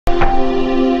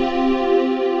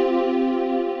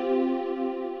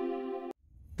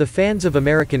The fans of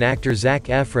American actor Zac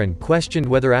Efron questioned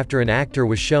whether after an actor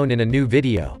was shown in a new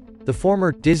video, the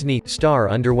former Disney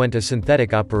star underwent a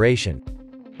synthetic operation.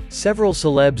 Several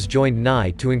celebs joined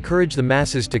Nye to encourage the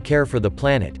masses to care for the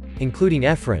planet, including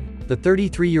Efron, the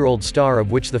 33-year-old star of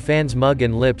which the fans' mug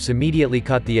and lips immediately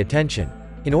caught the attention,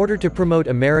 in order to promote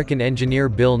American engineer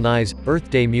Bill Nye's Earth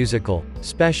Day musical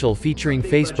special featuring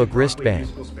Facebook wristband.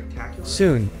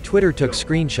 Soon, Twitter took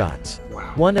screenshots.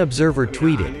 One observer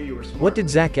tweeted, "What did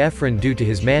Zac Efron do to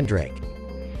his mandrake?"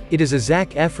 It is a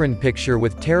Zac Efron picture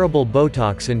with terrible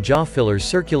Botox and jaw fillers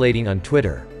circulating on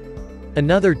Twitter.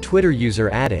 Another Twitter user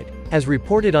added, as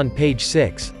reported on page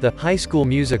 6, the High School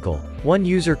Musical. One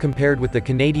user compared with the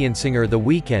Canadian singer The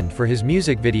Weeknd for his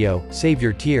music video, Save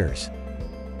Your Tears.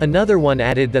 Another one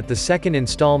added that the second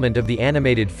installment of the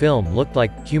animated film looked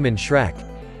like Human Shrek.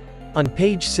 On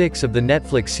page 6 of the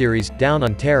Netflix series,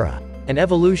 On Terre, an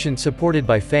evolution supported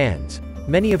by fans,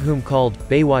 many of whom called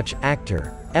Baywatch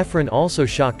actor Efron also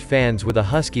shocked fans with a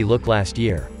husky look last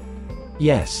year.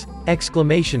 Yes!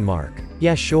 Exclamation mark.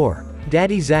 Yeah sure.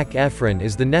 Daddy Zac Efron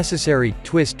is the necessary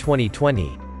twist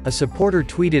 2020, a supporter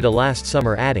tweeted last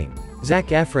summer adding, Zac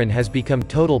Efron has become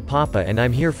total papa and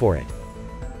I'm here for it.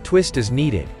 Twist is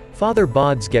needed. Father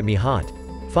bods get me hot.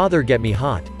 Father get me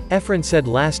hot, Efron said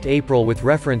last April with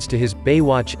reference to his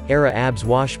Baywatch-era abs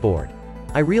washboard.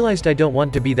 I realized I don't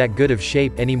want to be that good of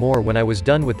shape anymore when I was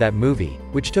done with that movie,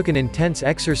 which took an intense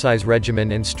exercise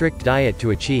regimen and strict diet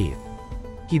to achieve.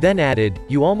 He then added,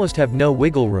 you almost have no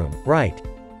wiggle room, right?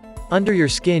 Under your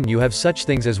skin you have such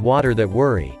things as water that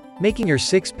worry, making your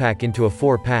six-pack into a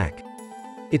four-pack.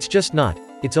 It's just not,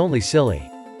 it's only silly.